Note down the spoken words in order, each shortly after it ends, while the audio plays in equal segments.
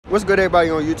What's good, everybody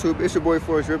on YouTube? It's your boy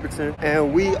Forrest Riperton,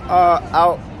 and we are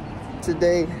out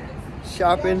today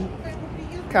shopping.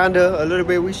 Kinda, a little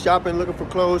bit. We shopping, looking for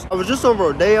clothes. I was just on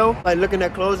Rodeo, like looking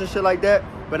at clothes and shit like that,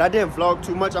 but I didn't vlog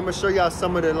too much. I'm gonna show y'all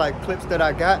some of the like clips that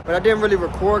I got, but I didn't really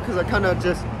record because I kind of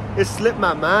just, it slipped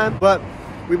my mind. But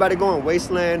we about to go on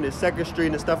Wasteland and 2nd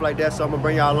Street and stuff like that, so I'm gonna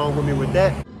bring y'all along with me with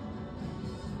that.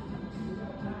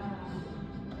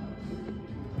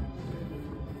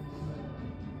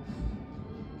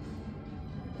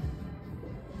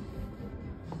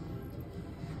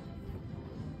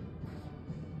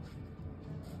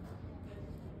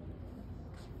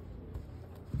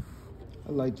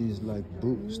 I like these like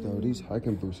boots though. These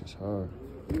hiking boots is hard.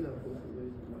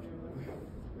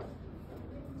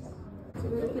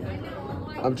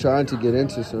 I'm trying to get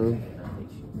into some.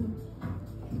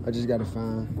 I just gotta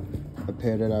find a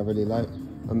pair that I really like.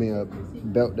 I mean a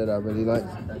belt that I really like.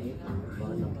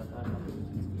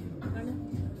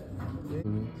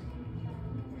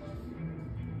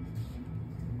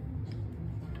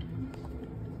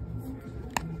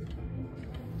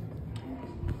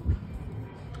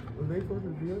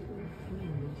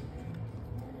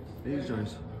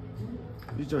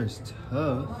 These joints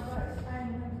tough.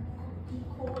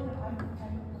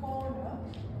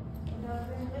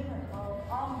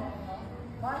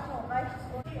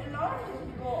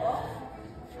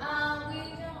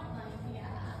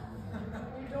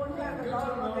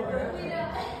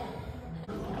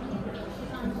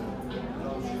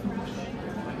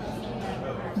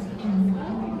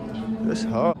 It's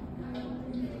hard.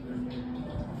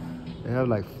 They have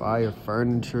like fire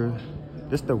furniture.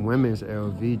 This the women's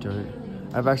LV joint.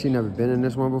 I've actually never been in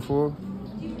this one before.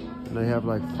 And they have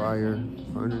like fire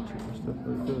furniture and stuff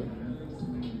like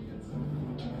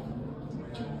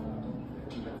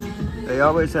that. They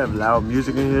always have loud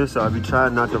music in here, so I be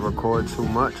trying not to record too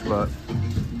much, but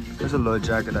there's a little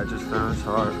jacket I just found. It's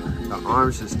hard. The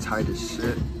arms is tight as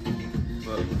shit,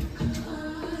 but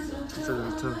it's a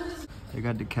little tough. They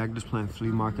got the Cactus Plant Flea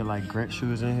Market like Grinch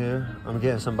shoes in here. I'm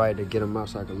getting somebody to get them out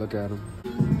so I can look at them.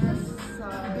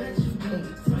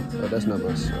 Oh, that's not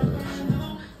my size.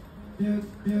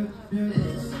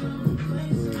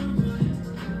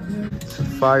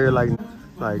 Fire like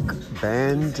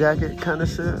band jacket kind of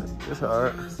shit. It's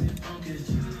hard.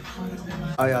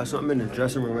 Oh yeah, so I'm in the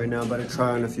dressing room right now, about to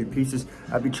try on a few pieces.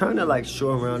 I be trying to like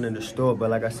show around in the store, but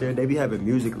like I said, they be having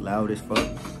music loud as fuck.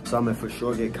 So I'm gonna for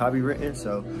sure get copywritten.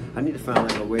 So I need to find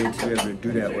like a way to be able to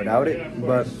do that without it.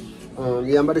 But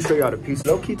yeah, I'm about to show y'all the pieces.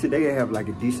 Low key today, they have like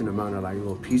a decent amount of like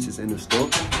little pieces in the store.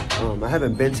 I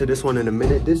haven't been to this one in a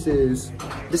minute. This is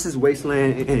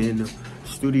Wasteland in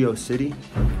Studio City.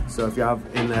 So if y'all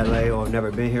in LA or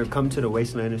never been here, come to the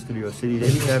Wasteland in Studio City.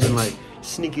 They be having like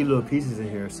sneaky little pieces in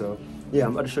here. So yeah,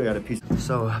 I'm about to show y'all the pieces.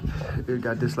 So it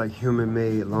got this like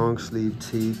human-made long sleeve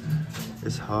tee.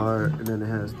 It's hard, and then it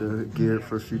has the gear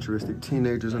for futuristic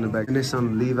teenagers on the back. And there's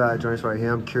some Levi joints right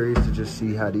here. I'm curious to just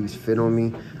see how these fit on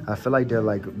me. I feel like they're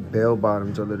like bell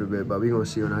bottoms a little bit, but we're gonna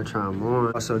see when I try them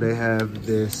on. Also, they have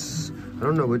this, I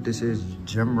don't know what this is,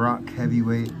 Gem Rock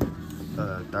heavyweight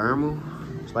thermal.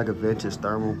 It's like a vintage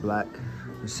thermal black.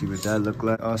 Let's see what that look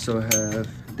like. Also have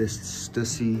this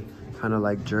Stussy kind of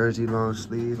like jersey long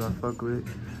sleeve I fuck with.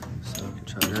 So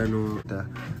try that on. The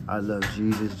I love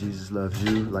Jesus, Jesus loves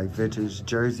you, like vintage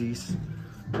jerseys.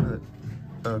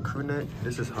 Crew neck.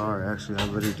 This is hard actually. I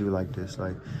really do like this.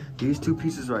 Like these two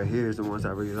pieces right here is the ones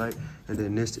I really like, and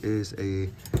then this is a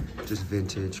just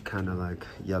vintage kind of like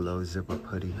yellow zipper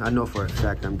hoodie. I know for a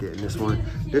fact I'm getting this one.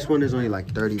 This one is only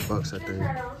like 30 bucks I think.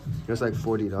 It's like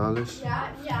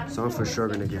 $40. So I'm for sure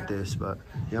gonna get this. But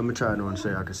yeah, I'm gonna try it on so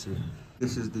y'all can see.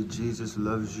 This is the Jesus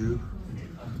Loves You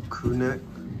crew neck.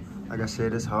 Like I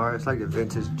said, it's hard. It's like the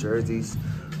vintage jerseys.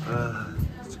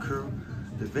 It's crew.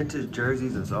 The vintage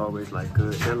jerseys is always like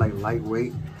good. They're like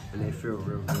lightweight and they feel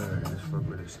real good. I just fuck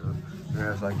with it. So it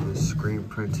has like this screen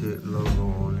printed logo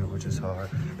on it, which is hard.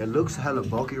 It looks hella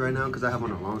bulky right now because I have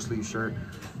on a long sleeve shirt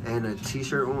and a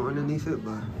t-shirt on underneath it,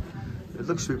 but it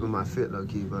looks sweet with my fit low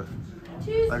key. But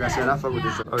like I said, I fuck with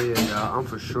this. Oh yeah, y'all, I'm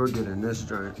for sure getting this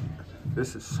joint.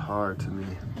 This is hard to me.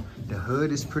 The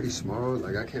hood is pretty small.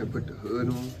 Like I can't put the hood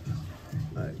on.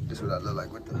 Like this is what I look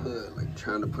like with the hood. Like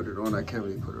trying to put it on, I can't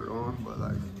really put it on. But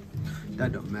like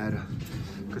that don't matter,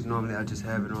 cause normally I just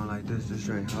have it on like this. This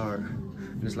joint hard.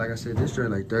 And it's like I said, this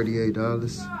joint like $38.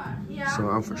 So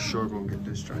I'm for sure gonna get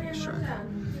this joint. This joint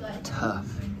tough.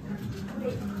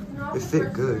 It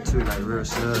fit good too, like real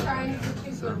snug.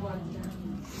 So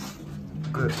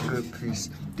good piece.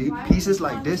 These pieces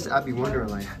like this, I be wondering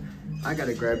like, I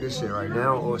gotta grab this shit right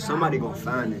now or somebody gonna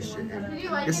find this shit.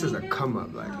 And this is a come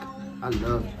up, like I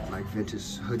love like vintage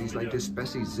hoodies like this,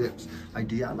 especially zips. Like,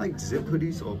 do y'all like zip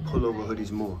hoodies or pullover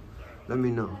hoodies more? Let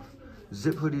me know.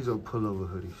 Zip hoodies or pullover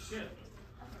hoodies?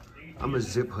 I'm a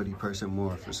zip hoodie person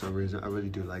more for some reason. I really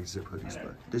do like zip hoodies,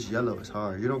 but this yellow is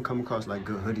hard. You don't come across like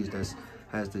good hoodies that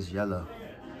has this yellow,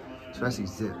 especially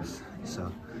zips.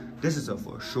 So this is a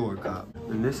for sure cop.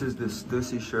 And this is the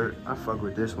Stussy shirt. I fuck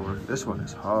with this one. This one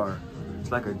is hard. It's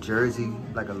like a jersey,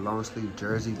 like a long sleeve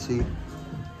jersey tee.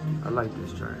 I like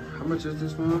this shirt. How much is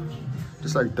this one?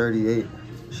 Just like 38.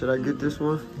 Should I get this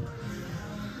one?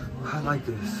 I like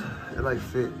this. It like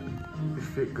fit. It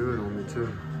fit good on me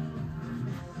too.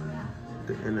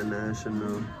 The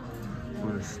international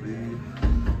on the sleeve.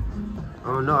 I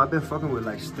don't know. I've been fucking with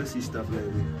like Stussy stuff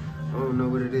lately. I don't know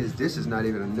what it is. This is not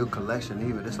even a new collection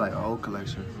either. This like old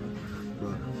collection.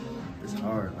 But it's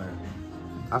hard. Like,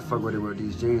 I fuck with it with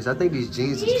these jeans. I think these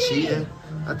jeans is cheating.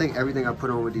 I think everything I put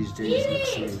on with these jeans is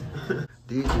cheating.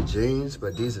 These are jeans,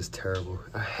 but these is terrible.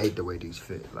 I hate the way these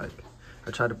fit. Like,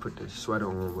 I tried to put this sweater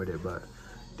on with it, but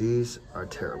these are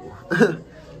terrible.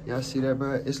 Y'all see that,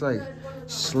 bro? It's like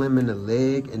slim in the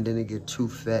leg, and then it get too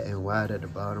fat and wide at the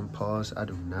bottom. Pause. I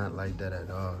do not like that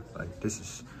at all. Like,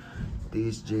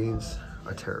 these jeans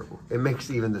are terrible. It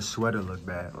makes even the sweater look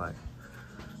bad. Like,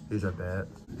 these are bad.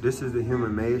 This is the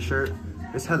Human Made shirt.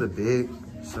 It's hella big,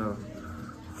 so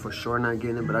for sure not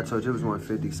getting it, but I told you it was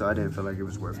 150, so I didn't feel like it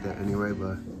was worth that anyway,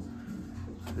 but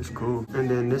it's cool. And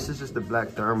then this is just the black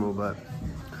thermal, but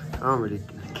I don't really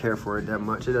care for it that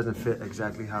much. It doesn't fit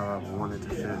exactly how I want it to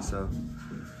fit, so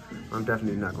I'm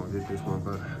definitely not gonna get this one,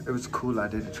 but it was cool. I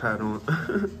did try it on.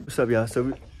 What's up, y'all?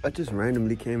 So I just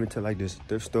randomly came into like this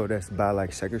thrift store that's by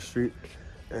like 2nd Street,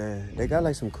 and they got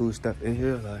like some cool stuff in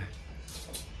here. Like,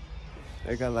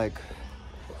 they got like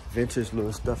vintage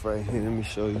little stuff right here. Let me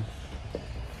show you.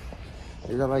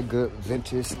 They got like good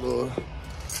vintage little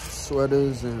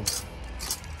sweaters, and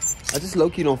I just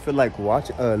low-key don't feel like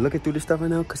looking through this stuff right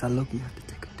now because I low-key have to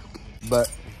take a dookie.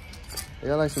 But they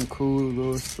got like some cool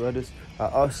little sweaters. I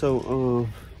also,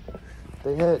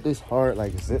 they had this hard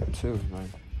like zip too, like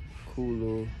cool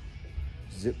little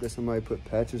zip that somebody put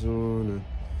patches on and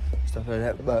stuff like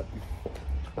that. But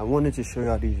I wanted to show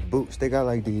y'all these boots. They got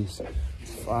like these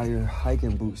fire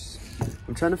hiking boots.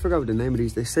 I'm trying to figure out what the name of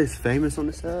these. They say it's Famous on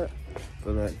the side,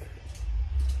 but like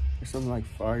it's something like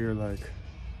fire like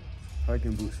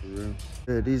hiking boots for real.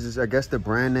 Yeah, these is, I guess the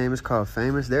brand name is called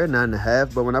Famous. They're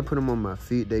 9.5, but when I put them on my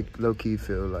feet, they low-key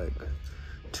feel like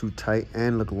too tight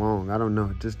and look long. I don't know,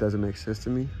 it just doesn't make sense to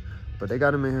me. But they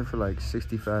got them in here for like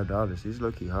 $65. These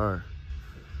low-key hard.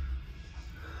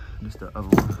 This the other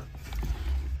one.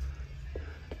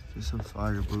 Just some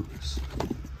fire boots.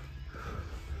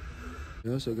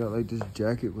 They also got like this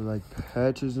jacket with like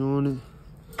patches on it.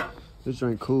 This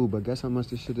joint cool, but guess how much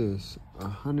this shit is?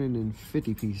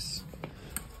 150 piece.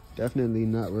 Definitely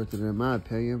not worth it in my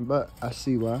opinion, but I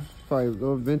see why. Probably a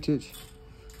little vintage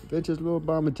little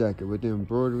bomber jacket with the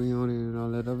embroidery on it and all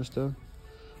that other stuff.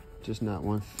 Just not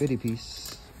 150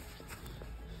 piece.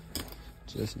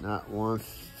 Just not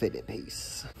 150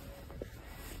 piece.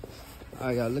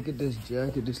 Alright, y'all, look at this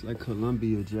jacket. This like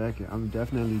Columbia jacket. I'm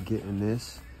definitely getting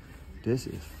this. This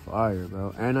is fire,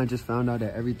 bro. And I just found out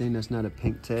that everything that's not a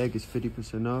pink tag is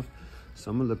 50% off. So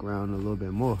I'm gonna look around a little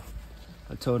bit more.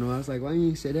 I told him, I was like, why you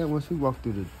didn't say that once we walked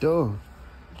through the door?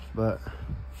 But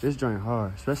this joint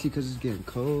hard, especially because it's getting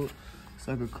cold. It's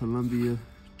like a Columbia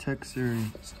Tech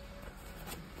series.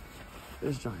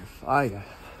 This joint fire.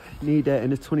 Need that,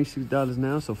 and it's $26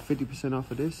 now, so 50%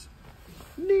 off of this.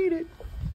 Need it.